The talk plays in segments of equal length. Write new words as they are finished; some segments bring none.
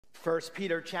First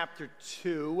Peter chapter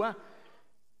 2,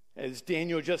 as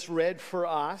Daniel just read for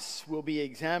us, we'll be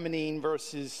examining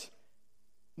verses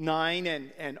 9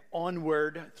 and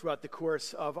onward throughout the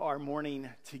course of our morning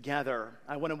together.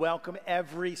 I want to welcome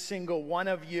every single one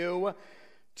of you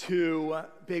to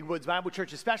Big Woods Bible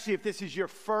Church, especially if this is your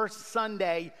first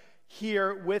Sunday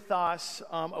here with us.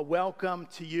 A welcome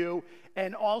to you.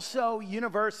 And also,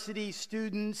 university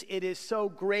students, it is so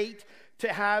great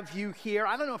to have you here.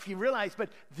 I don't know if you realize, but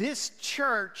this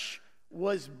church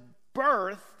was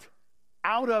birthed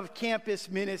out of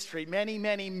campus ministry many,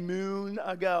 many moon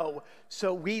ago.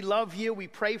 So we love you. We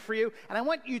pray for you. And I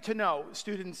want you to know,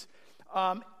 students,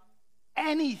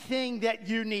 anything that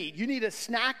you need a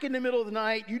snack in the middle of the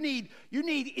night, you need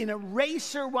an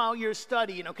eraser while you're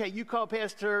studying. Okay, you call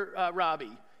Pastor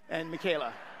Robbie and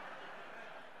Michaela.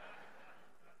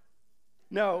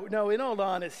 No, in all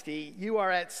honesty, you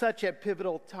are at such a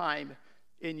pivotal time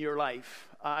in your life.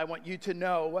 I want you to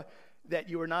know that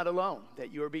you are not alone,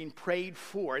 that you are being prayed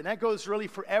for. And that goes really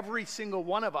for every single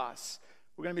one of us.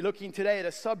 We're going to be looking today at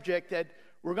a subject that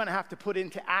we're going to have to put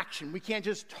into action. We can't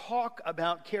just talk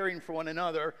about caring for one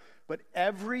another, but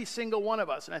every single one of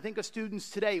us, and I think of students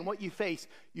today and what you face,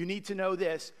 you need to know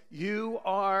this: you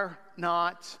are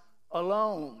not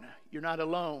alone. You're not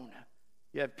alone.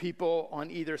 You have people on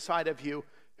either side of you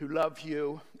who love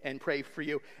you and pray for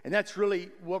you. And that's really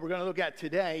what we're going to look at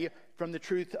today from the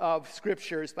truth of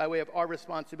Scriptures by way of our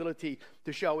responsibility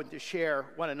to show and to share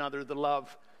one another the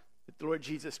love that the Lord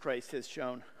Jesus Christ has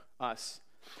shown us.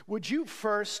 Would you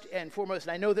first and foremost,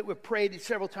 and I know that we've prayed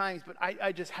several times, but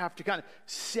I just have to kind of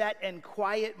set and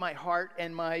quiet my heart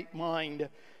and my mind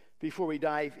before we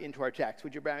dive into our text.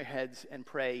 Would you bow your heads and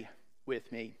pray with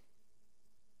me?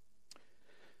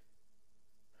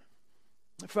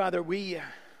 Father, we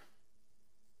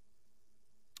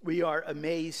are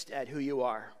amazed at who you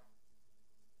are.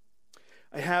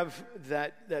 I have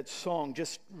that song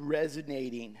just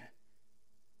resonating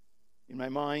in my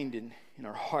mind and in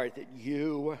our heart, that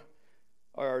you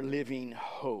are our living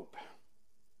hope.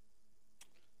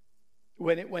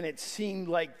 When it seemed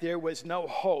like there was no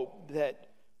hope, that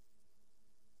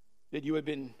you had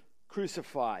been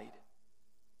crucified,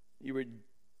 you were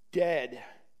dead,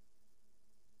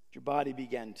 your body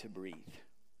began to breathe,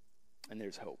 and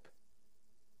there's hope.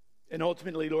 And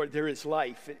ultimately, Lord, there is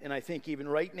life. And I think even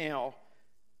right now,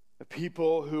 the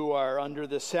people who are under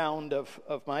the sound of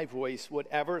my voice,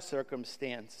 whatever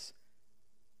circumstance,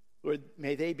 Lord,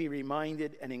 may they be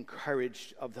reminded and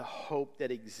encouraged of the hope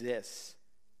that exists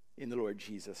in the Lord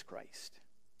Jesus Christ.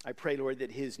 I pray, Lord,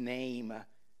 that his name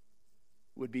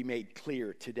would be made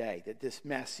clear today, that this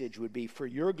message would be for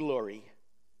your glory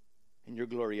and your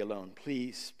glory alone.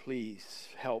 Please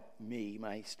help me,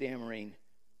 my stammering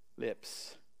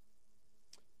lips.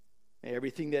 May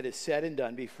everything that is said and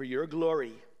done be for your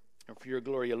glory and for your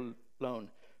glory alone.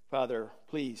 Father,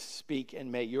 please speak,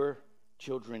 and may your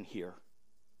children hear.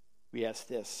 We ask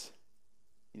this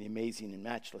in the amazing and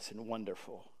matchless and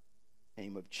wonderful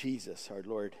name of Jesus, our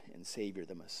Lord and Savior,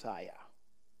 the Messiah.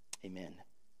 Amen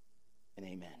and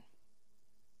amen.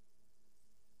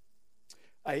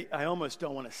 I almost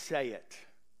don't want to say it,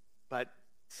 but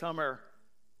summer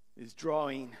is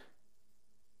drawing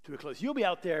to a close. You'll be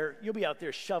out there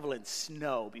shoveling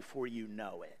snow before you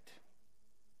know it.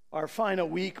 Our final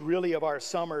week, really, of our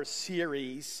summer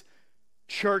series,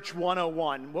 Church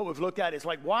 101. What we've looked at is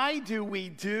why do we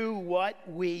do what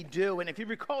we do? And if you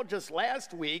recall just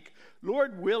last week,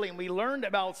 Lord willing, we learned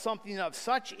about something of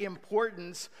such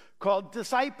importance called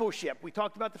discipleship. We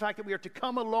talked about the fact that we are to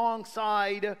come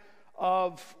alongside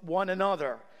of one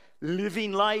another,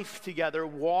 living life together,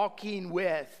 walking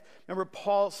with. Remember,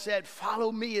 Paul said,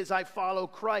 follow me as I follow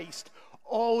Christ.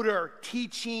 Older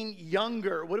teaching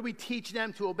younger. What do we teach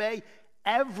them? To obey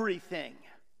everything,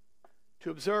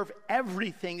 to observe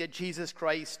everything that Jesus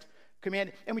Christ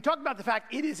commanded. And we talked about the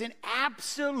fact it is an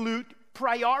absolute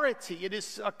priority. It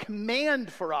is a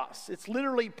command for us. It's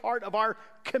literally part of our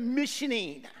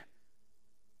commissioning.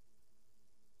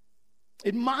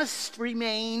 It must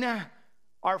remain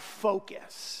our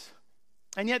focus.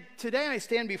 And yet today I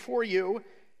stand before you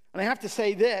and I have to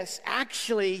say this: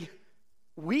 actually,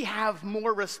 we have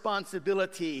more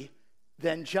responsibility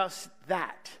than just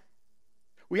that.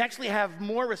 We actually have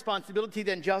more responsibility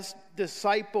than just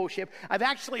discipleship. I've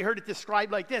actually heard it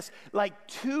described like this: like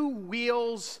two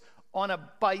wheels on a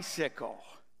bicycle.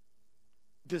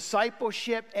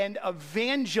 Discipleship and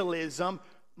evangelism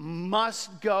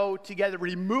must go together.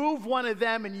 Remove one of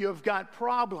them and you've got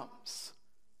problems.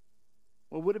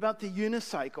 Well, what about the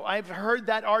unicycle? I've heard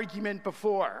that argument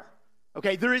before.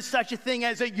 Okay, there is such a thing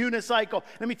as a unicycle.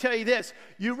 Let me tell you this.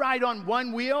 You ride on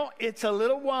one wheel, it's a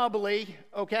little wobbly,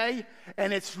 okay?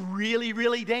 And it's really,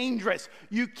 really dangerous.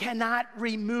 You cannot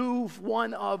remove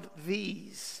one of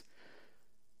these.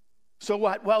 So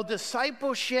what? Well,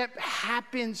 discipleship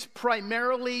happens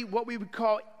primarily what we would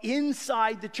call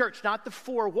inside the church, not the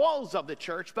four walls of the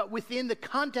church, but within the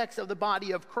context of the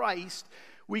body of Christ.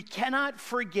 We cannot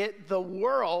forget the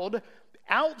world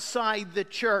outside the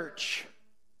church,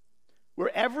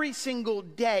 where every single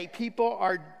day people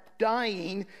are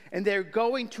dying and they're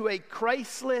going to a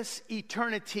Christless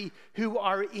eternity who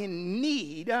are in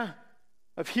need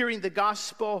of hearing the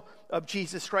gospel of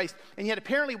Jesus Christ. And yet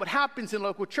apparently what happens in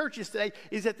local churches today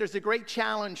is that there's a great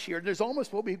challenge here. There's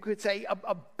almost what we could say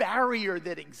a barrier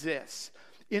that exists,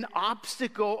 an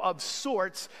obstacle of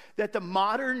sorts that the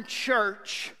modern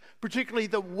church, particularly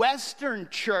the Western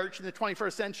church in the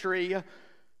 21st century,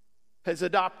 has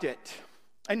adopted.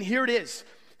 And here it is.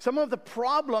 Some of the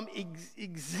problem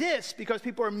exists because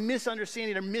people are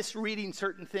misunderstanding or misreading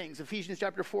certain things. Ephesians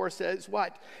chapter 4 says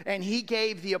what? And he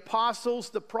gave the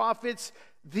apostles, the prophets,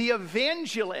 the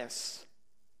evangelists,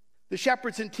 the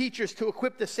shepherds and teachers to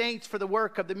equip the saints for the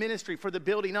work of the ministry, for the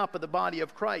building up of the body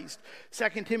of Christ.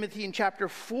 2 Timothy in chapter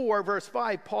 4, verse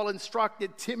 5, Paul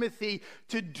instructed Timothy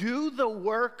to do the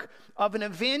work of an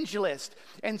evangelist.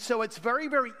 And so it's very,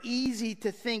 very easy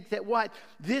to think that what?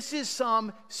 This is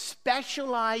some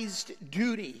specialized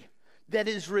duty that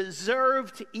is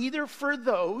reserved either for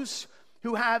those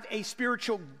who have a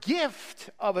spiritual gift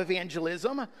of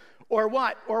evangelism, or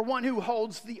what? Or one who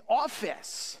holds the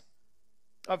office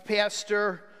of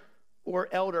pastor or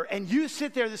elder. And you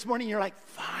sit there this morning and you're like,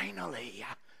 finally,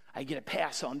 I get a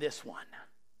pass on this one.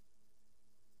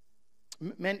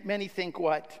 Many think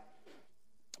what?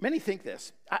 Many think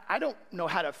this. I don't know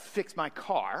how to fix my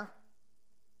car.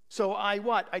 So I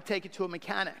take it to a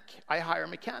mechanic. I hire a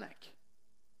mechanic.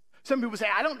 Some people say,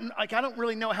 I don't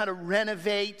really know how to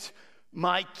renovate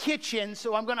my kitchen,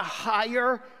 so I'm going to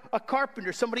hire a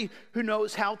carpenter, somebody who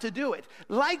knows how to do it.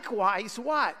 Likewise,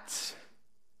 what?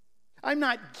 I'm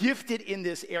not gifted in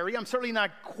this area. I'm certainly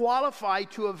not qualified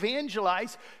to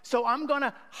evangelize, so I'm going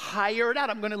to hire it out.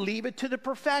 I'm going to leave it to the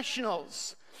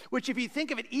professionals, which if you think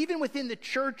of it, even within the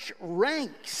church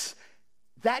ranks,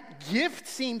 that gift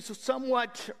seems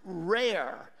somewhat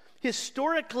rare.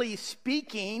 Historically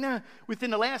speaking,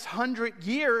 within the last 100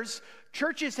 years,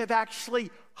 churches have actually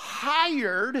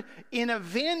hired an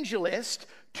evangelist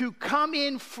to come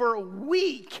in for a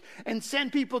week and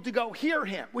send people to go hear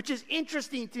him, which is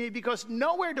interesting to me because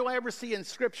nowhere do I ever see in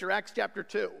Scripture, Acts chapter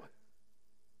 2,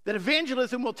 that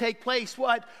evangelism will take place,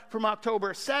 from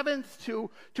October 7th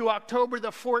to October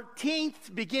the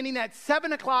 14th, beginning at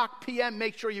 7 o'clock p.m.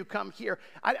 Make sure you come here.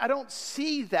 I don't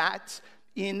see that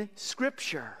in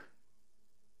Scripture.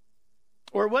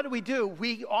 Or what do?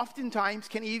 We oftentimes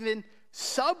can even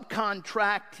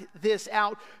subcontract this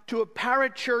out to a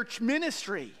parachurch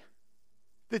ministry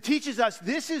that teaches us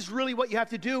this is really what you have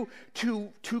to do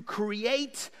to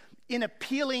create an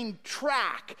appealing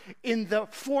track in the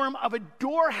form of a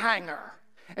door hanger.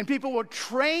 And people will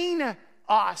train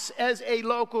us as a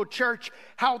local church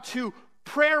how to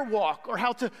prayer walk or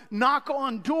how to knock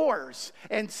on doors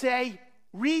and say,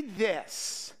 read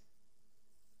this.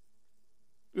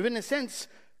 We've in a sense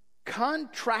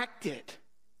contracted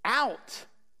out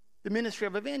the ministry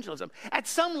of evangelism at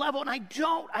some level. And I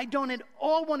don't at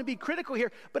all want to be critical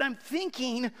here, but I'm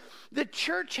thinking the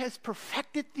church has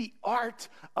perfected the art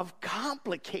of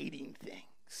complicating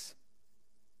things.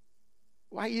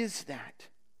 Why is that?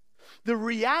 The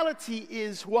reality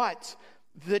is what?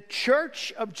 The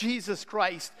church of Jesus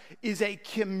Christ is a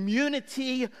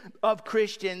community of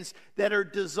Christians that are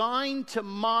designed to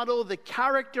model the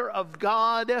character of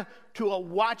God to a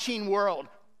watching world,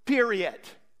 period.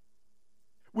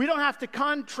 We don't have to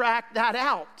contract that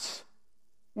out.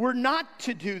 We're not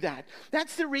to do that.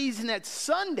 That's the reason that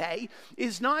Sunday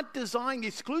is not designed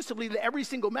exclusively that every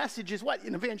single message is what?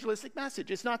 An evangelistic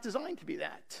message. It's not designed to be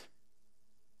that.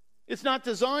 It's not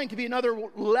designed to be another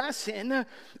lesson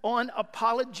on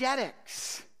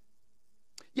apologetics.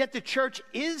 Yet the church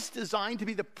is designed to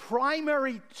be the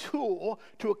primary tool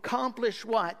to accomplish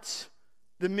what?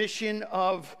 The mission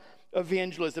of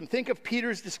evangelism. Think of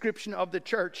Peter's description of the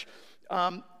church.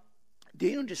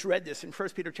 Daniel just read this in 1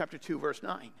 Peter chapter 2, verse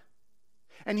 9.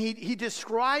 And he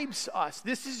describes us.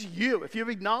 This is you. If you've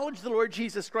acknowledged the Lord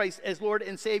Jesus Christ as Lord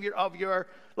and Savior of your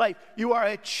life, you are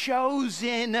a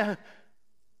chosen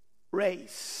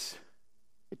race.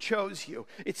 It chose you.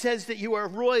 It says that you are a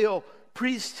royal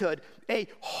priesthood, a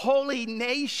holy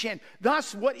nation.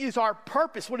 Thus, what is our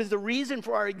purpose? What is the reason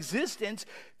for our existence?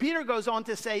 Peter goes on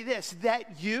to say this,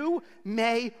 that you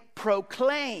may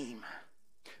proclaim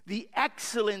the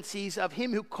excellencies of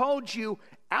him who called you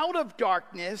out of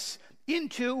darkness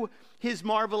into his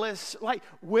marvelous light.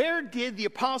 Where did the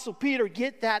Apostle Peter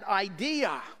get that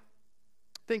idea?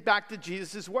 Think back to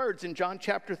Jesus' words in John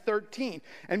chapter 13.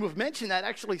 And we've mentioned that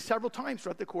actually several times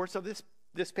throughout the course of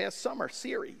this past summer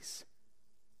series.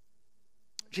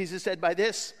 Jesus said, by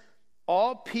this,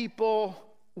 all people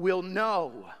will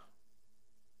know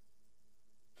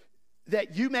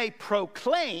that you may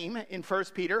proclaim in 1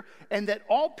 Peter, and that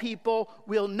all people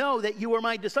will know that you are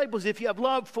my disciples if you have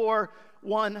love for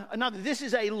one another. This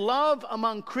is a love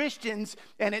among Christians,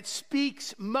 and it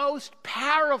speaks most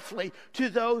powerfully to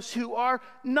those who are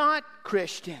not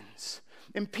Christians.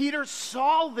 And Peter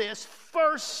saw this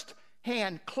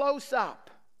firsthand, close up.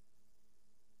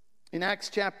 In Acts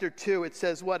chapter 2, it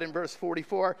says what in verse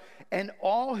 44? And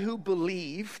all who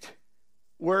believed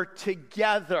were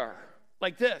together,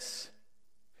 like this.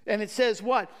 And it says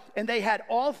what? And they had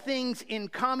all things in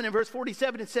common. In verse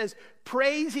 47, it says,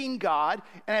 praising God.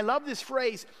 And I love this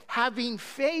phrase, having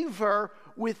favor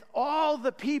with all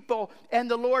the people. And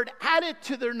the Lord added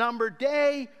to their number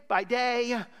day by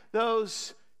day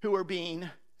those who were being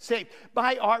saved.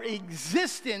 By our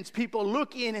existence, people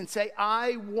look in and say,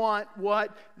 I want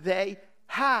what they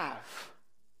have.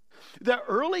 The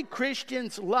early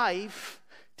Christians' life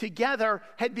together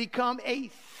had become a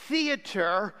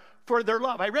theater for their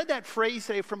love. I read that phrase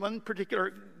today from one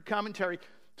particular commentary,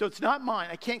 so it's not mine.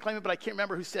 I can't claim it, but I can't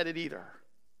remember who said it either.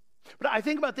 But I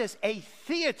think about this, a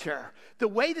theater. The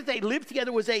way that they lived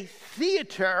together was a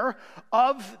theater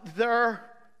of their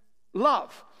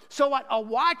love. So what? A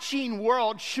watching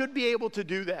world should be able to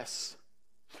do this.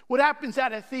 What happens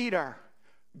at a theater?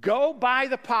 Go buy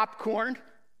the popcorn.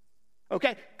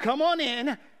 Okay, come on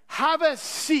in, have a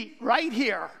seat right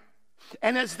here.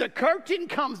 And as the curtain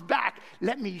comes back,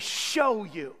 let me show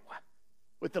you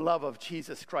what the love of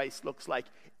Jesus Christ looks like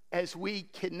as we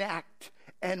connect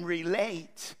and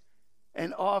relate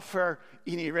and offer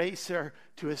an eraser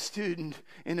to a student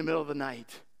in the middle of the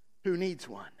night who needs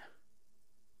one.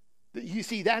 You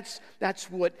see, that's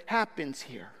what happens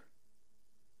here.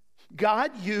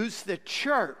 God used the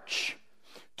church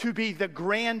to be the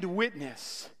grand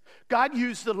witness. God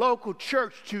used the local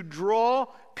church to draw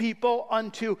people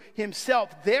unto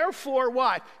himself. Therefore,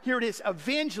 what? Here it is.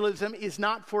 Evangelism is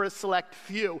not for a select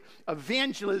few.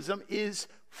 Evangelism is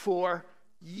for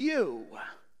you.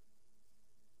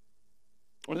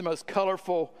 One of the most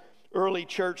colorful early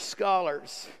church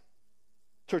scholars,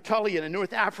 Tertullian, a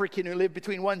North African who lived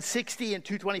between 160 and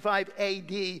 225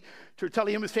 AD.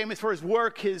 Tertullian was famous for his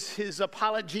work, his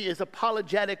apology, his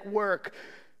apologetic work,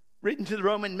 written to the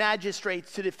Roman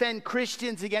magistrates to defend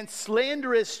Christians against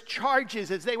slanderous charges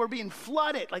as they were being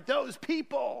flooded, like those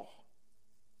people.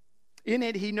 In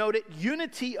it, he noted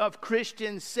unity of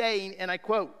Christians, saying, and I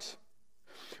quote,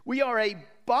 we are a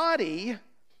body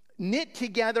knit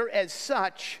together as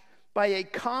such by a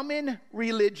common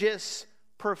religious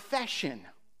profession,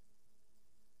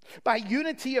 by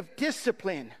unity of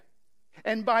discipline,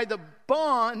 and by the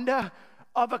bond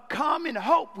of a common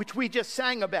hope, which we just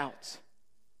sang about.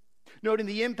 Noting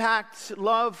the impact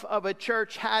love of a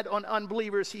church had on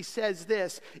unbelievers, he says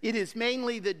this, it is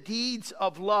mainly the deeds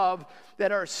of love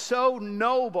that are so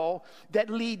noble that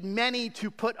lead many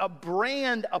to put a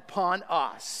brand upon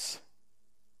us.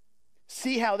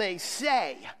 See how they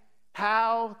say,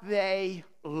 how they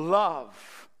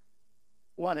love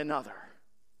one another.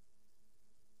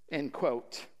 End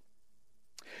quote.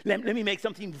 Let me make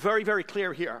something very, very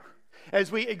clear here.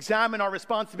 As we examine our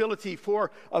responsibility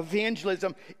for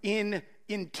evangelism in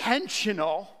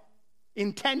intentional,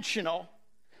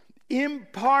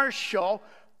 impartial,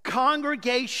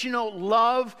 congregational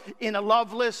love in a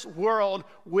loveless world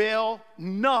will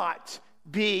not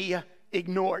be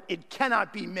ignored. It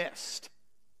cannot be missed.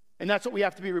 And that's what we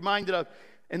have to be reminded of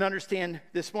and understand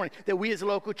this morning, that we as a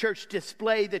local church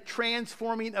display the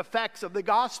transforming effects of the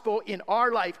gospel in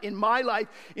our life, in my life,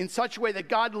 in such a way that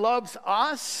God loves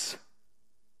us.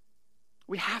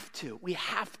 We have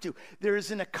to. There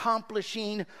is an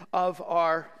accomplishing of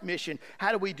our mission.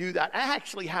 How do we do that? I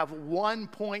actually have 1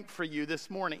 point for you this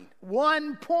morning.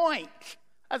 1 point.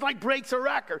 That's like breaks a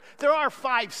record. There are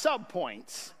 5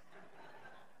 sub-points.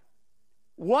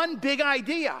 One big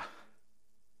idea.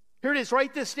 Here it is,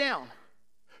 write this down.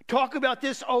 Talk about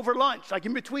this over lunch, like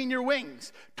in between your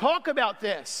wings. Talk about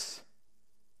this.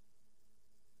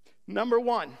 Number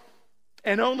 1,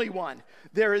 and only one,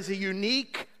 there is a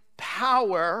unique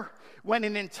power when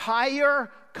an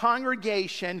entire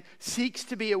congregation seeks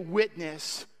to be a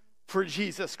witness for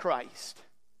Jesus Christ.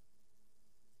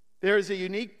 There is a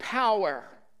unique power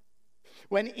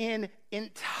when an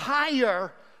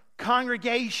entire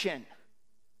congregation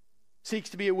seeks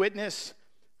to be a witness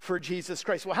for Jesus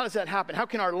Christ. Well, how does that happen? How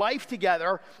can our life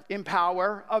together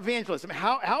empower evangelism?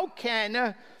 How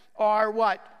can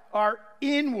our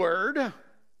inward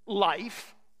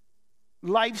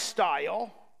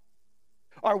lifestyle,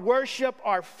 our worship,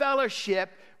 our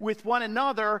fellowship with one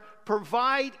another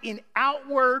provide an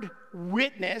outward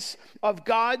witness of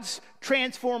God's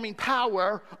transforming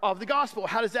power of the gospel?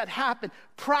 How does that happen?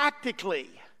 Practically.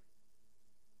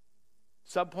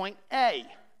 Subpoint A.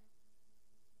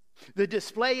 The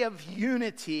display of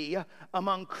unity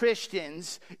among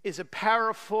Christians is a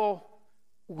powerful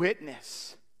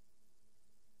witness.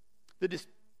 The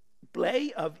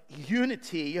display of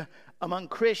unity among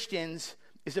Christians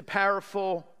is a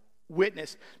powerful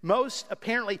witness. Most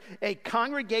apparently, a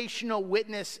congregational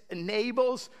witness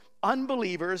enables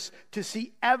unbelievers to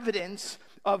see evidence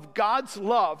of God's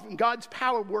love and God's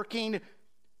power working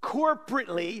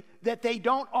corporately that they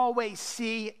don't always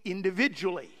see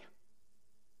individually.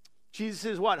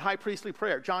 Jesus' high priestly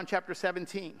prayer, John chapter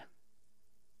 17.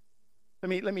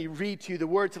 Let me read to you the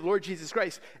words of the Lord Jesus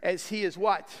Christ as he is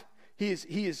what? He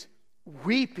is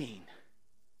weeping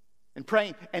and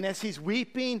praying. And as he's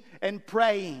weeping and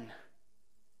praying,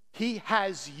 he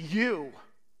has you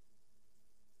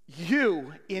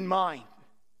in mind.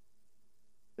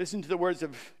 Listen to the words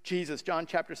of Jesus, John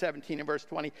chapter 17 and verse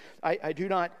 20. I do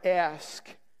not ask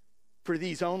for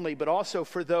these only, but also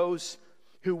for those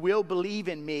who will believe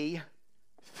in me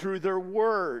through their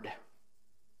word,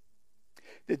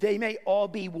 that they may all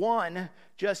be one,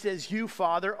 just as you,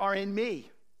 Father, are in me,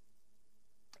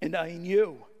 and I in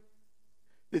you,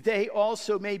 that they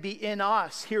also may be in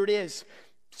us. Here it is,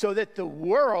 so that the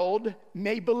world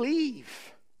may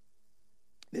believe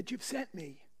that you've sent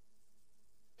me.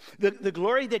 The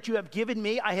glory that you have given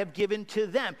me, I have given to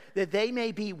them, that they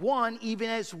may be one,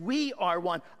 even as we are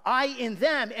one. I in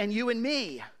them, and you in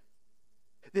me,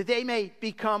 that they may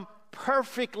become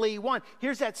perfectly one.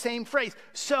 Here's that same phrase,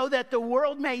 so that the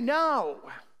world may know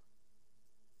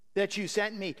that you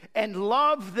sent me and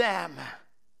love them,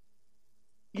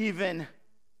 even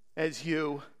as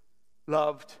you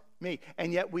loved me.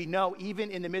 And yet we know,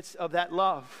 even in the midst of that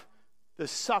love, the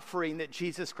suffering that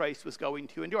Jesus Christ was going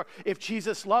to endure. If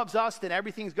Jesus loves us, then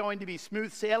everything's going to be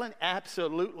smooth sailing?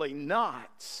 Absolutely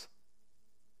not.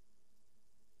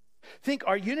 Think,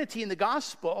 our unity in the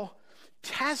gospel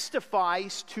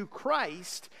testifies to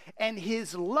Christ and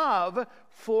his love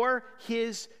for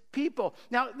his people.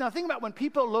 Now think about when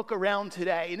people look around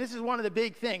today, and this is one of the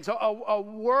big things, a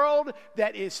world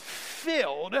that is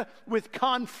filled with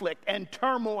conflict and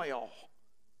turmoil,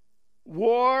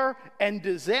 war and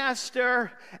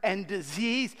disaster and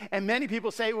disease. And many people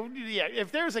say, well, yeah,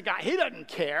 if there's a God, he doesn't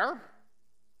care.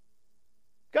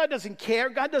 God doesn't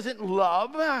care. God doesn't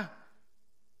love.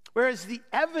 Whereas the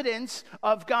evidence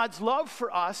of God's love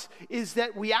for us is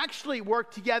that we actually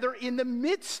work together in the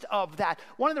midst of that.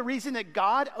 One of the reasons that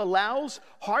God allows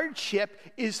hardship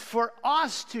is for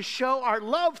us to show our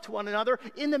love to one another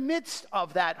in the midst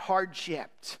of that hardship.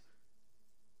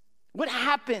 What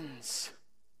happens?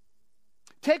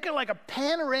 Take a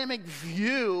panoramic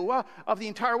view of the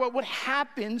entire world. What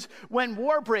happens when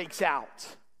war breaks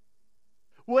out?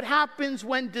 What happens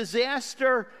when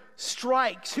disaster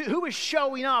strikes? Who is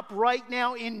showing up right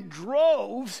now in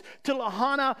droves to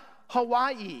Lahaina,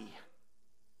 Hawaii?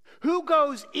 Who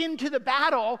goes into the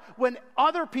battle when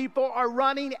other people are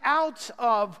running out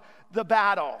of the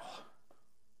battle?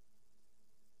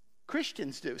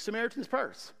 Christians do. Samaritan's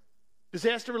Purse.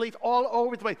 Disaster relief all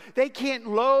over the place. They can't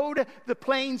load the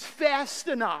planes fast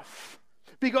enough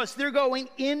because they're going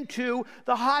into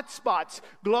the hot spots.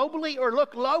 Globally or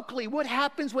look locally, what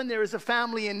happens when there is a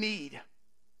family in need?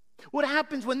 What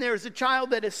happens when there is a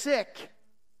child that is sick?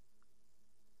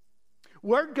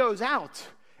 Word goes out,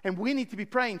 and we need to be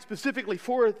praying specifically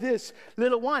for this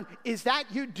little one. Is that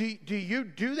you? Do you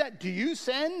do that? Do you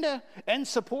send and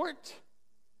support?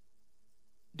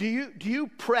 Do you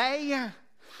pray?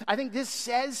 I think this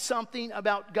says something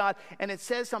about God, and it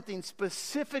says something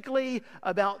specifically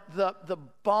about the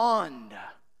bond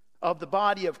of the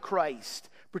body of Christ,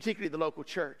 particularly the local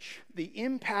church. The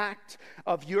impact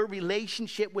of your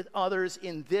relationship with others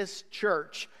in this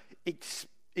church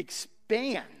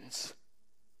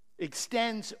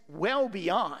extends well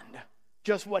beyond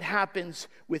just what happens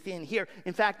within here.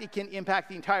 In fact, it can impact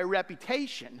the entire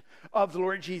reputation of the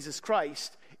Lord Jesus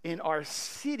Christ in our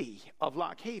city of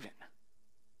Lock Haven.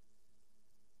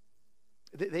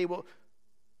 They will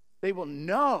They will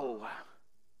know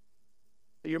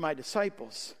that you're my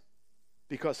disciples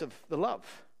because of the love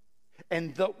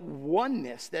and the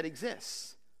oneness that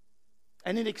exists.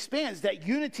 And it expands. That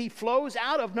unity flows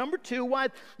out of, number two,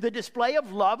 what? The display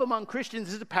of love among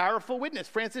Christians is a powerful witness.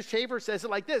 Francis Schaeffer says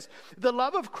it like this: the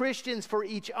love of Christians for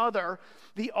each other,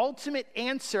 the ultimate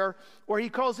answer, or he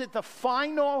calls it the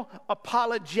final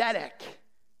apologetic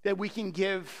that we can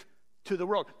give to the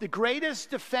world. The greatest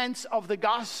defense of the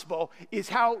gospel is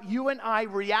how you and I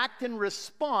react and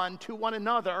respond to one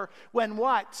another when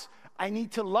what? I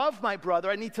need to love my brother.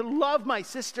 I need to love my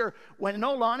sister, when in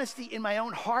all honesty, in my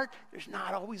own heart, there's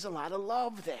not always a lot of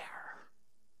love there.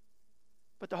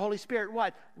 But the Holy Spirit,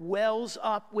 what? Wells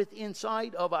up within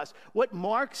inside of us. What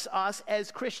marks us as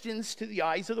Christians to the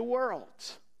eyes of the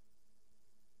world?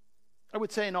 I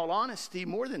would say, in all honesty,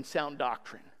 more than sound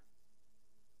doctrine.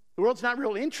 The world's not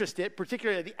real interested,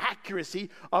 particularly in the accuracy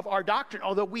of our doctrine,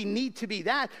 although we need to be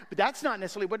that, but that's not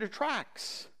necessarily what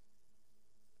attracts.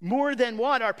 More than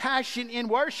what? Our passion in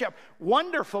worship.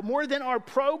 Wonderful. More than our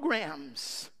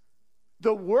programs.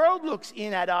 The world looks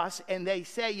in at us and they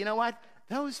say, you know what?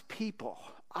 Those people,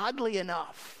 oddly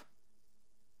enough,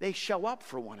 they show up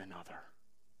for one another.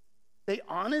 They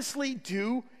honestly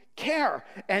do care.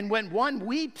 And when one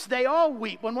weeps, they all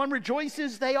weep. When one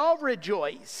rejoices, they all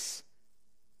rejoice.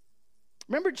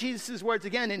 Remember Jesus' words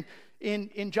again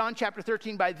in John chapter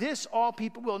 13, by this all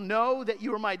people will know that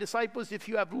you are my disciples if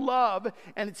you have love,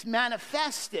 and it's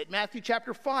manifested. Matthew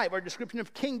chapter 5, our description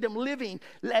of kingdom living.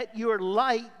 Let your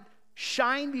light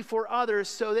shine before others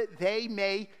so that they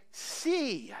may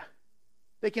see.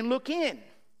 They can look in.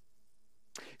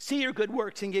 See your good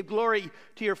works and give glory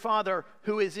to your Father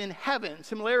who is in heaven.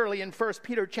 Similarly, in 1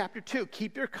 Peter chapter 2,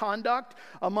 keep your conduct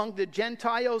among the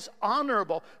Gentiles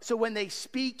honorable. So when they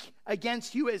speak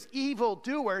against you as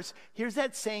evildoers, here's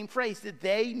that same phrase, that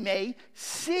they may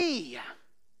see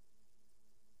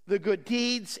the good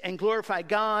deeds and glorify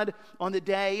God on the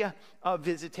day of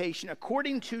visitation.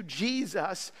 According to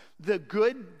Jesus, the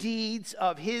good deeds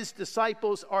of his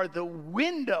disciples are the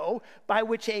window by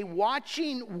which a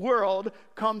watching world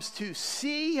comes to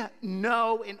see,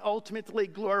 know, and ultimately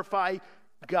glorify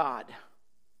God.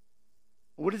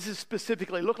 What does this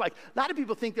specifically look like? A lot of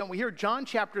people think that when we hear John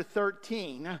chapter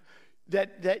 13,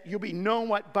 that you'll be known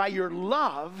what? By your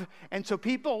love. And so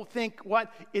people think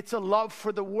what? It's a love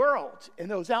for the world and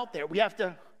those out there.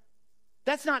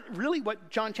 That's not really what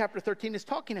John chapter 13 is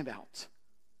talking about.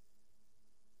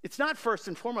 It's not first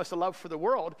and foremost a love for the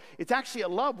world. It's actually a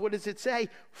love, what does it say?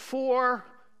 For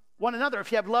one another.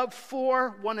 If you have love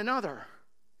for one another.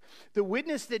 The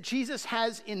witness that Jesus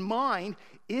has in mind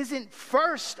isn't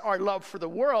first our love for the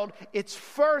world. It's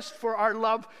first for our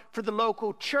love for the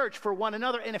local church, for one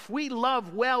another. And if we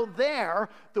love well there,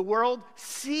 the world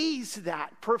sees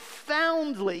that.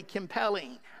 Profoundly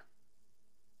compelling.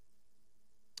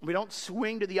 We don't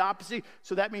swing to the opposite.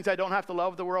 So that means I don't have to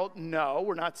love the world. No,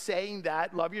 we're not saying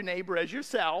that. Love your neighbor as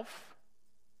yourself.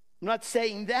 I'm not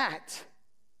saying that.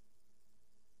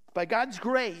 By God's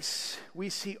grace, we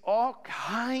see all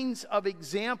kinds of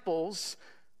examples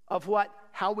of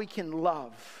how we can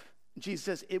love. Jesus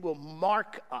says it will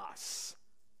mark us.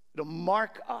 It'll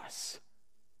mark us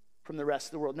from the rest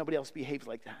of the world. Nobody else behaves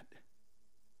like that.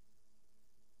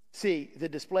 See, the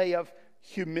display of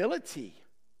humility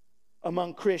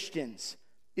among Christians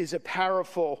is a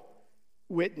powerful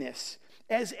witness.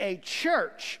 As a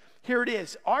church, here it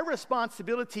is. Our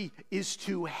responsibility is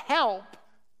to help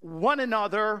one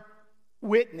another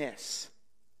witness.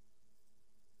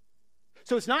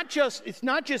 So it's not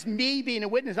just me being a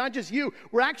witness, not just you.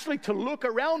 We're actually to look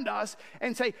around us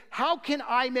and say, how can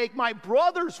I make my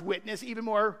brother's witness even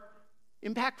more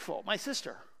impactful? My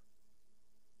sister.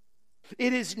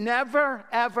 It is never,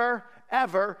 ever,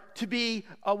 ever to be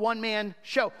a one-man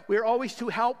show. We're always to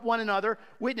help one another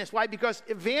witness. Why? Because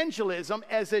evangelism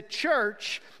as a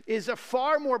church is a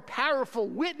far more powerful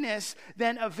witness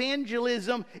than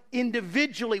evangelism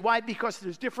individually. Why? Because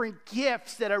there's different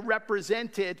gifts that are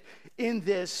represented in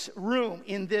this room,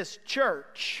 in this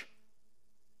church.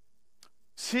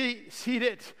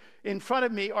 Seated in front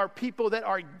of me are people that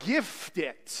are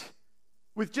gifted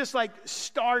with just like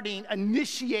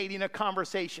initiating a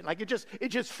conversation. Like it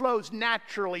just flows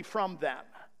naturally from them.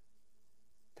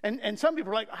 And some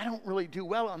people are like, I don't really do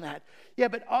well on that. Yeah,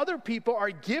 but other people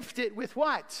are gifted with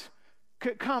what?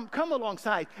 Come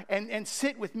alongside and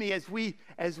sit with me as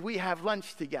we have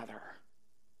lunch together.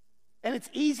 And it's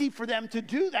easy for them to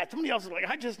do that. Somebody else is like,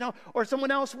 I just know. Or someone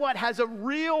else has a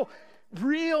real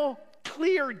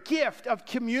clear gift of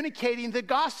communicating the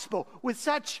gospel with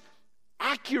such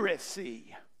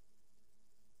accuracy.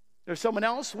 There's someone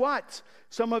else, what?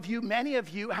 Some of you, many of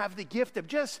you have the gift of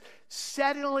just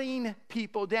settling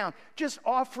people down, just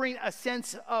offering a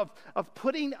sense of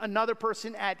putting another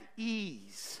person at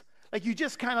ease. Like you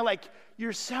just kind of like,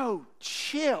 you're so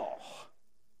chill.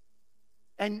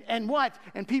 And what?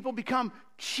 And people become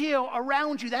chill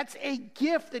around you. That's a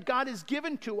gift that God has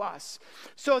given to us.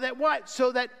 So that what?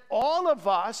 So that all of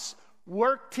us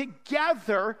work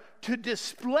together to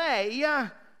display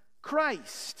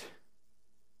Christ.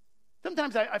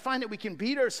 Sometimes I find that we can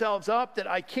beat ourselves up that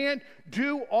I can't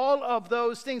do all of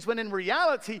those things, when in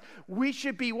reality, we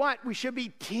should be what? We should be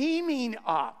teaming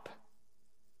up.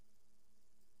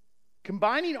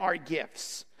 Combining our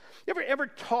gifts. You ever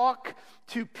talk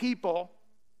to people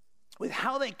with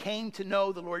how they came to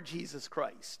know the Lord Jesus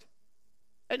Christ?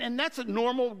 And that's a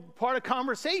normal part of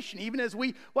conversation, even as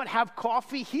we have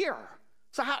coffee here.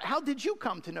 So how did you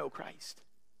come to know Christ?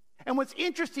 And what's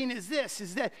interesting is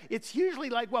that it's usually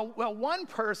like, well, one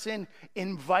person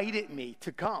invited me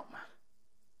to come.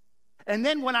 And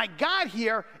then when I got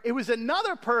here, it was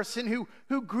another person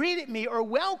who greeted me or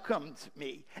welcomed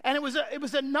me. And it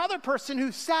was another person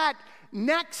who sat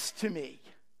next to me.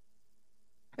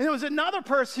 And there was another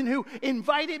person who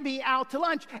invited me out to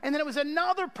lunch. And then it was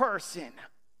another person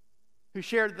who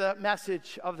shared the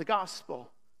message of the gospel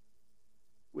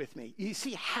with me. You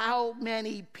see how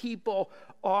many people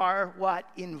are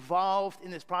involved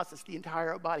in this process, the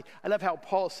entire body. I love how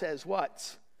Paul says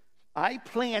what? I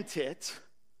planted,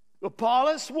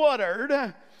 Apollos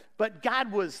watered, but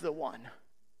God was the one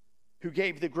who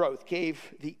gave the growth,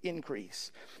 gave the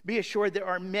increase. Be assured there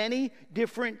are many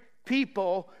different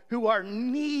people who are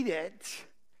needed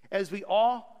as we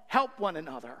all help one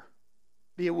another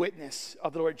be a witness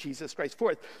of the Lord Jesus Christ.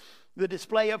 Fourth, the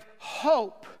display of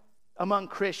hope among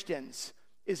Christians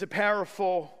is a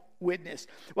powerful witness.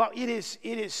 Well, it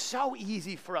is so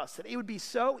easy for us. It would be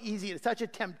so easy. It's such a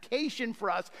temptation for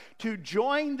us to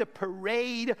join the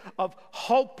parade of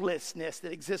hopelessness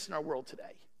that exists in our world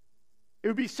today. It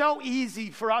would be so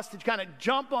easy for us to kind of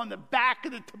jump on the back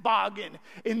of the toboggan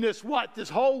in this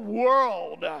whole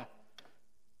world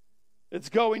that's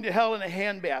going to hell in a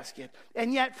handbasket.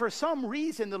 And yet, for some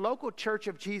reason, the local church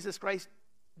of Jesus Christ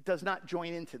does not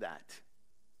join into that.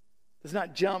 Does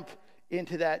not jump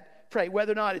into that fray.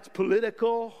 Whether or not it's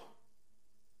political,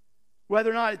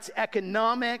 whether or not it's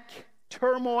economic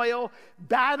turmoil,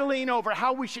 battling over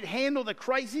how we should handle the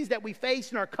crises that we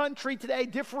face in our country today,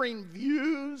 differing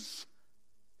views,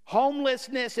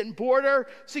 homelessness and border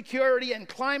security and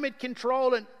climate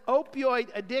control and opioid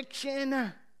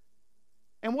addiction.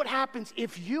 And what happens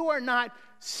if you are not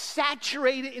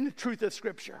saturated in the truth of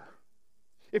Scripture?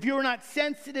 If you are not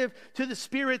sensitive to the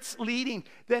Spirit's leading,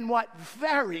 then what?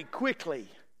 Very quickly,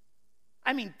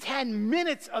 10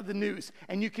 minutes of the news,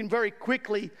 and you can very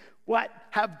quickly,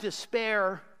 have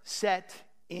despair set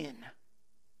in.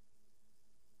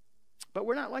 But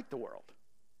we're not like the world.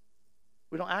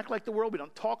 We don't act like the world. We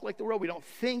don't talk like the world. We don't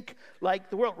think like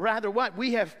the world. Rather,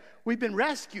 we've been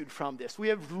rescued from this. We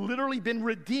have literally been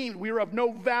redeemed. We are of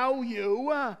no value.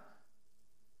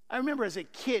 I remember as a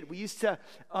kid, we used to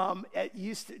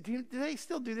do they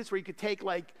still do this, where you could take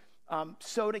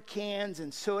soda cans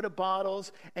and soda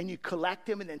bottles and you collect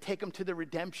them and then take them to the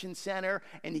redemption center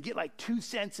and you get 2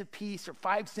 cents a piece or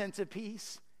 5 cents a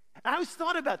piece? And I always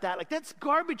thought about that. That's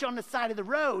garbage on the side of the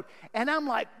road. And I'm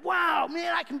like, wow,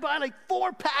 man, I can buy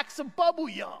 4 packs of bubble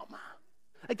yum.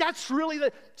 That's really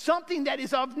something that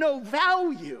is of no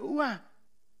value,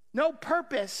 no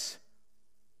purpose.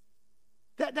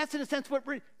 That's in a sense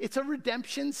it's a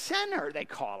redemption center, they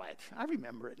call it. I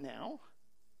remember it now.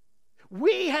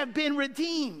 We have been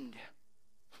redeemed.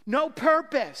 No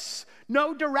purpose,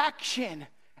 no direction.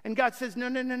 And God says,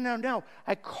 no.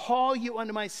 I call you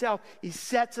unto myself. He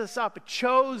sets us up, a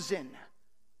chosen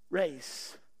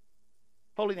race,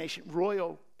 holy nation,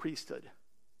 royal priesthood,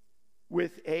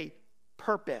 with a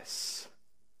purpose.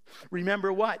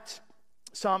 Remember what?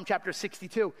 Psalm chapter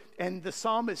 62. And the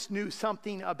psalmist knew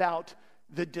something about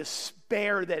the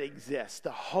despair that exists,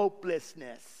 the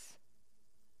hopelessness.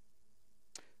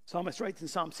 Psalmist writes in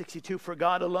Psalm 62, for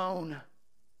God alone,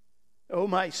 O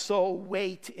my soul,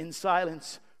 wait in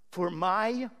silence, for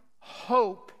my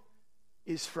hope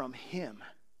is from him.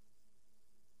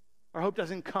 Our hope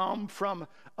doesn't come from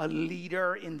a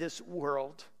leader in this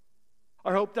world.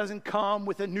 Our hope doesn't come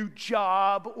with a new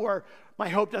job, or my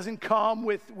hope doesn't come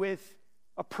with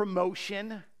a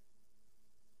promotion.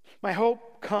 My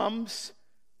hope comes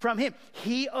from him.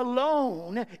 He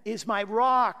alone is my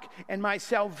rock and my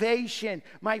salvation,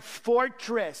 my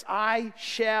fortress. I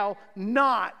shall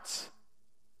not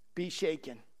be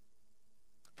shaken.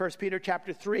 1 Peter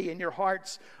chapter 3, in your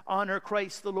hearts honor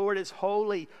Christ the Lord as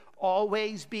holy,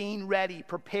 always being ready,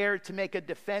 prepared to make a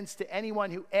defense to anyone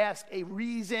who asks a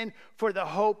reason for the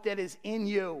hope that is in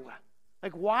you.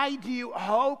 Like, why do you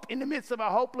hope in the midst of a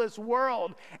hopeless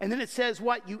world? And then it says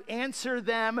what? You answer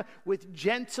them with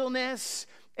gentleness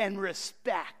and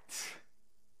respect.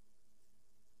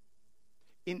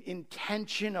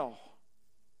 Intentional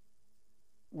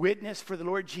witness for the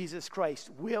Lord Jesus Christ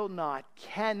will not,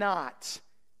 cannot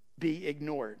be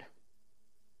ignored.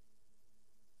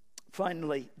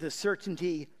 Finally, the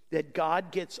certainty that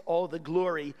God gets all the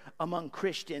glory among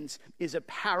Christians is a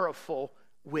powerful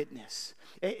witness.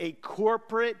 A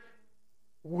corporate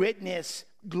witness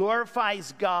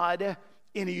glorifies God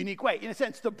in a unique way. In a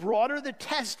sense, the broader the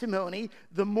testimony,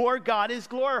 the more God is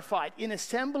glorified. An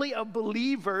assembly of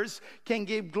believers can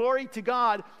give glory to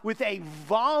God with a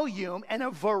volume and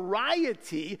a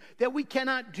variety that we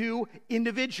cannot do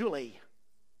individually.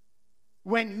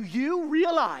 When you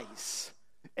realize,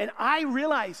 and I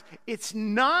realize, it's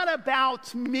not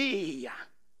about me,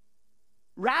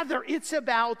 rather it's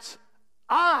about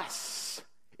us.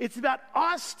 It's about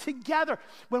us together.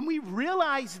 When we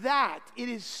realize that, it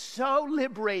is so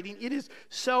liberating. It is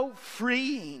so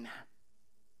freeing.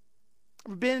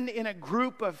 I've been in a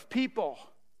group of people.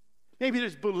 Maybe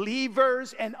there's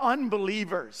believers and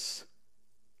unbelievers.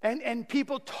 And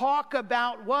people talk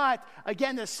about what?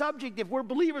 Again, the subject, if we're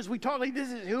believers, we talk like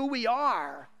this is who we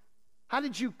are. How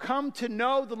did you come to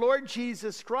know the Lord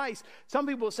Jesus Christ? Some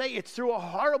people say it's through a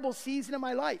horrible season of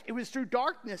my life. It was through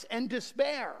darkness and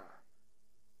despair.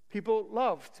 People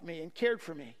loved me and cared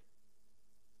for me.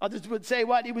 Others would say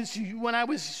what? It was when I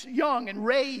was young and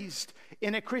raised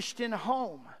in a Christian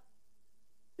home.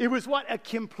 It was what? A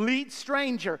complete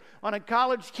stranger on a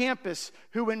college campus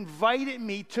who invited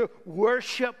me to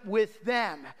worship with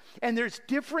them. And there's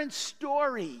different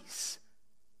stories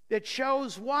that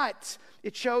shows what?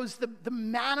 It shows the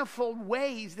manifold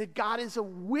ways that God is a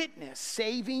witness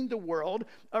saving the world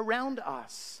around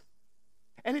us.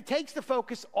 And it takes the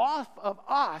focus off of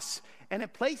us and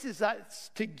it places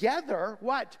us together,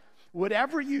 what?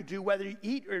 Whatever you do, whether you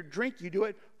eat or drink, you do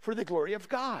it for the glory of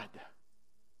God.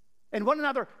 And one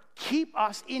another keep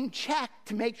us in check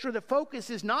to make sure the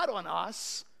focus is not on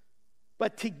us,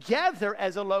 but together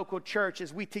as a local church,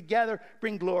 as we together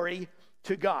bring glory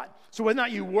to God. So whether or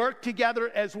not you work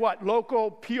together as what?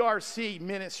 Local PRC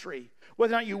ministry.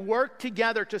 Whether or not you work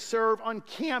together to serve on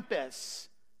campus.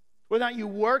 Whether or not you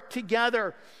work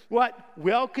together, what?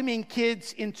 Welcoming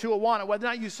kids into Awana. Whether or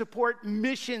not you support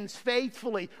missions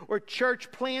faithfully or church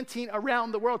planting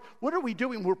around the world. What are we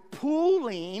doing? We're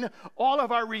pooling all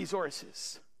of our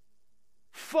resources.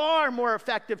 Far more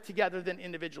effective together than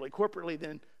individually, corporately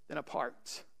than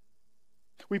apart.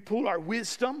 We pool our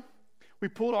wisdom. We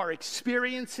pool our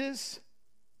experiences,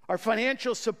 our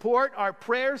financial support, our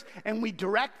prayers, and we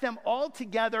direct them all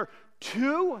together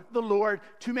to the Lord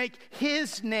to make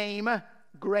His name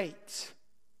great.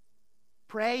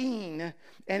 Praying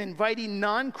and inviting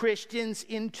non-Christians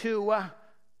into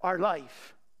our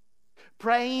life.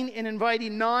 Praying and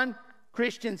inviting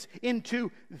non-Christians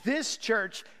into this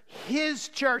church, His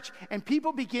church, and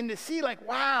people begin to see like,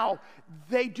 wow,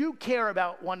 they do care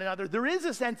about one another. There is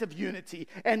a sense of unity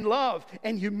and love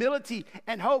and humility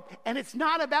and hope, and it's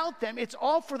not about them. It's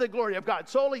all for the glory of God.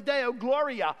 Soli Deo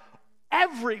Gloria,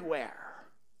 everywhere.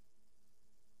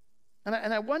 And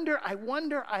I wonder,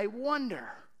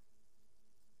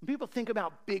 when people think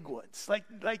about Big Woods, like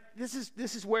this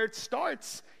is where it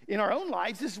starts in our own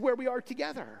lives. This is where we are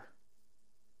together.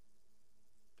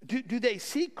 Do they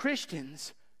see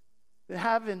Christians that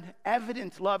have an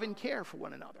evident love and care for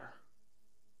one another?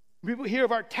 People hear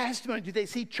of our testimony. Do they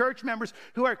see church members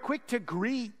who are quick to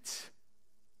greet,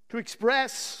 to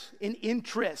express an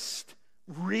interest?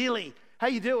 Really? How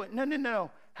you doing?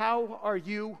 No. How are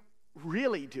you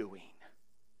really doing?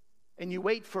 And you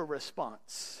wait for a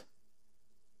response.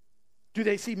 Do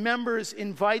they see members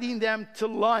inviting them to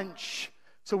lunch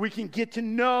so we can get to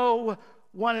know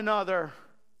one another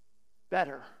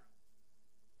better?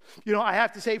 You know, I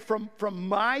have to say from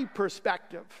my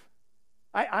perspective,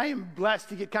 I am blessed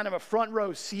to get kind of a front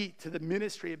row seat to the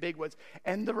ministry of Big Woods.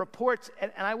 And the reports,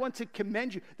 and I want to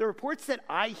commend you, the reports that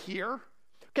I hear,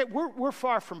 okay, we're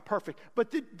far from perfect,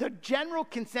 but the general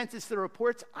consensus, the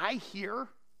reports I hear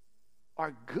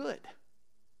are good.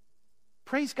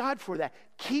 Praise God for that.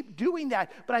 Keep doing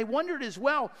that. But I wondered as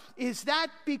well, is that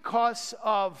because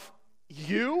of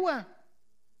you?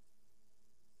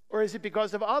 Or is it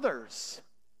because of others?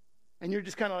 And you're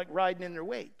just kind of like riding in their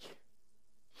wake.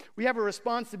 We have a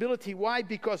responsibility. Why?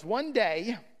 Because one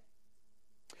day,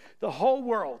 the whole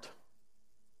world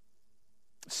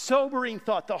Sobering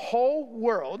thought. The whole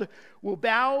world will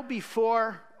bow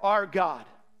before our God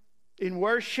in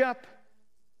worship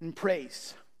and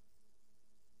praise.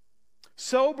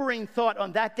 Sobering thought.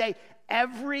 On that day,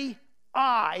 every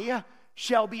eye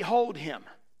shall behold him.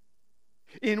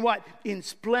 In what? In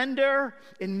splendor,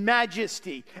 in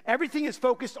majesty. Everything is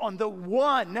focused on the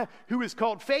one who is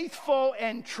called faithful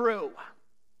and true.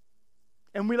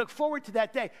 And we look forward to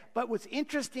that day. But what's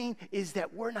interesting is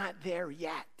that we're not there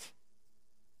yet.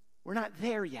 We're not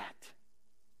there yet.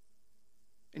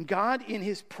 And God, in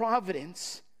his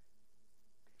providence,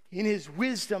 in his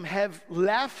wisdom, have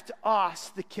left us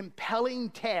the compelling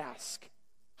task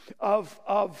of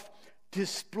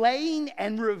displaying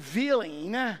and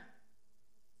revealing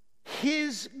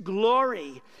his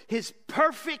glory, his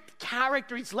perfect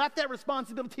character. He's left that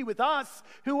responsibility with us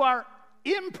who are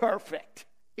imperfect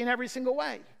in every single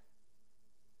way.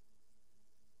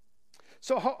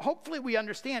 So hopefully we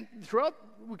understand. Throughout,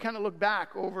 we kind of look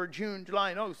back over June,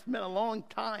 July, and August. It's been a long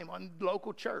time on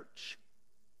local church.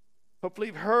 Hopefully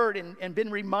you've heard and been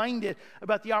reminded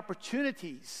about the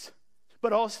opportunities,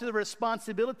 but also the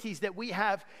responsibilities that we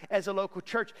have as a local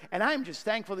church. And I'm just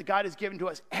thankful that God has given to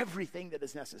us everything that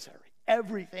is necessary.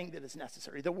 Everything that is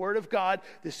necessary. The Word of God,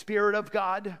 the Spirit of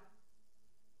God.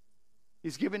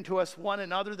 He's given to us one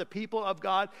another, the people of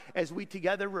God, as we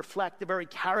together reflect the very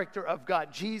character of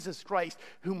God, Jesus Christ,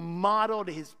 who modeled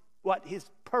his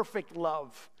perfect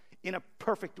love in a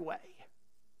perfect way.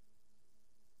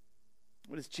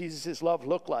 What does Jesus' love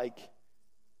look like?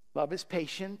 Love is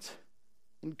patient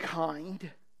and kind.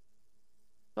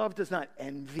 Love does not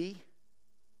envy.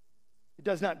 It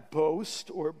does not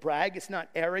boast or brag. It's not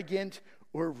arrogant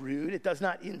or rude. It does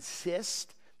not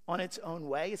insist on its own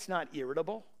way. It's not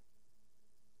irritable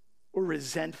or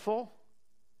resentful.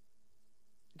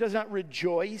 It does not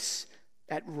rejoice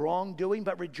at wrongdoing,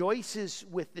 but rejoices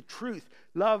with the truth.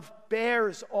 Love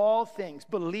bears all things,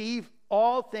 believes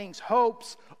all things,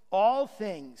 hopes all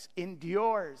things,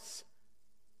 endures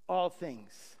all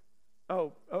things.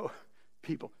 Oh,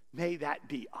 people, may that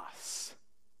be us.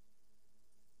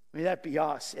 May that be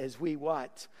us as we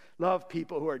what? Love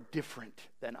people who are different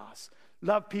than us.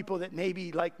 Love people that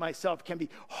maybe, like myself, can be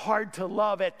hard to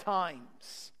love at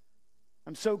times.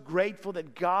 I'm so grateful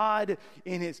that God,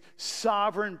 in his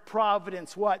sovereign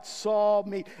providence, saw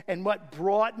me and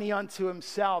brought me unto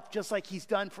himself, just like he's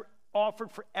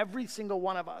offered for every single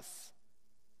one of us.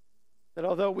 That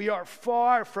although we are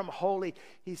far from holy,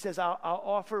 he says, I'll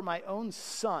offer my own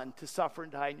son to suffer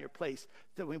and die in your place,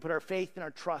 that we put our faith and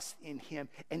our trust in him.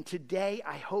 And today,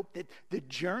 I hope that the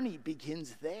journey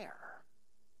begins there.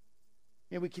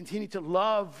 And we continue to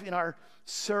love in our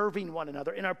serving one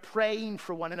another, in our praying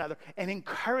for one another, and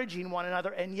encouraging one another,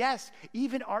 and yes,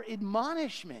 even our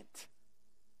admonishment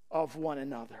of one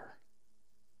another.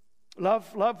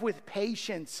 Love with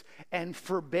patience and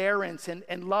forbearance,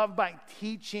 and love by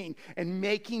teaching and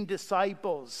making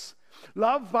disciples.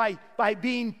 Love by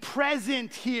being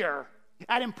present here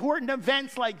at important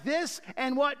events like this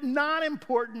and not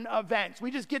important events.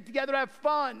 We just get together to have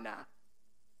fun.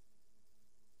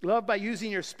 Love by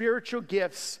using your spiritual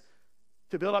gifts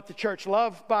to build up the church.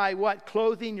 Love by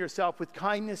clothing yourself with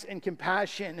kindness and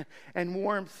compassion and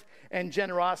warmth and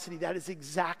generosity. That is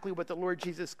exactly what the Lord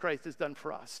Jesus Christ has done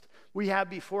for us. We have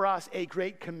before us a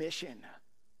great commission,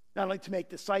 not only to make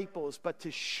disciples, but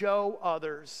to show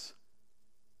others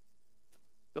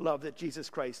the love that Jesus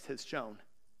Christ has shown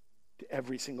to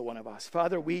every single one of us.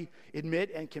 Father, we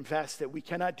admit and confess that we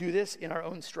cannot do this in our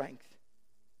own strength.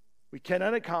 We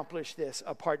cannot accomplish this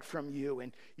apart from you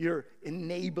and your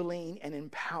enabling and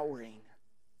empowering.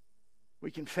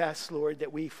 We confess, Lord,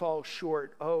 that we fall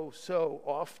short so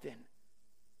often.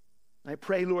 I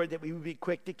pray, Lord, that we would be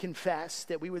quick to confess,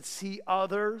 that we would see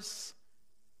others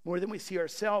more than we see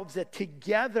ourselves, that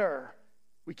together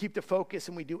we keep the focus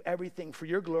and we do everything for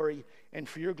your glory and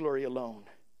for your glory alone,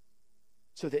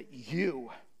 so that you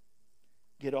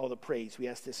get all the praise. We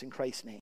ask this in Christ's name.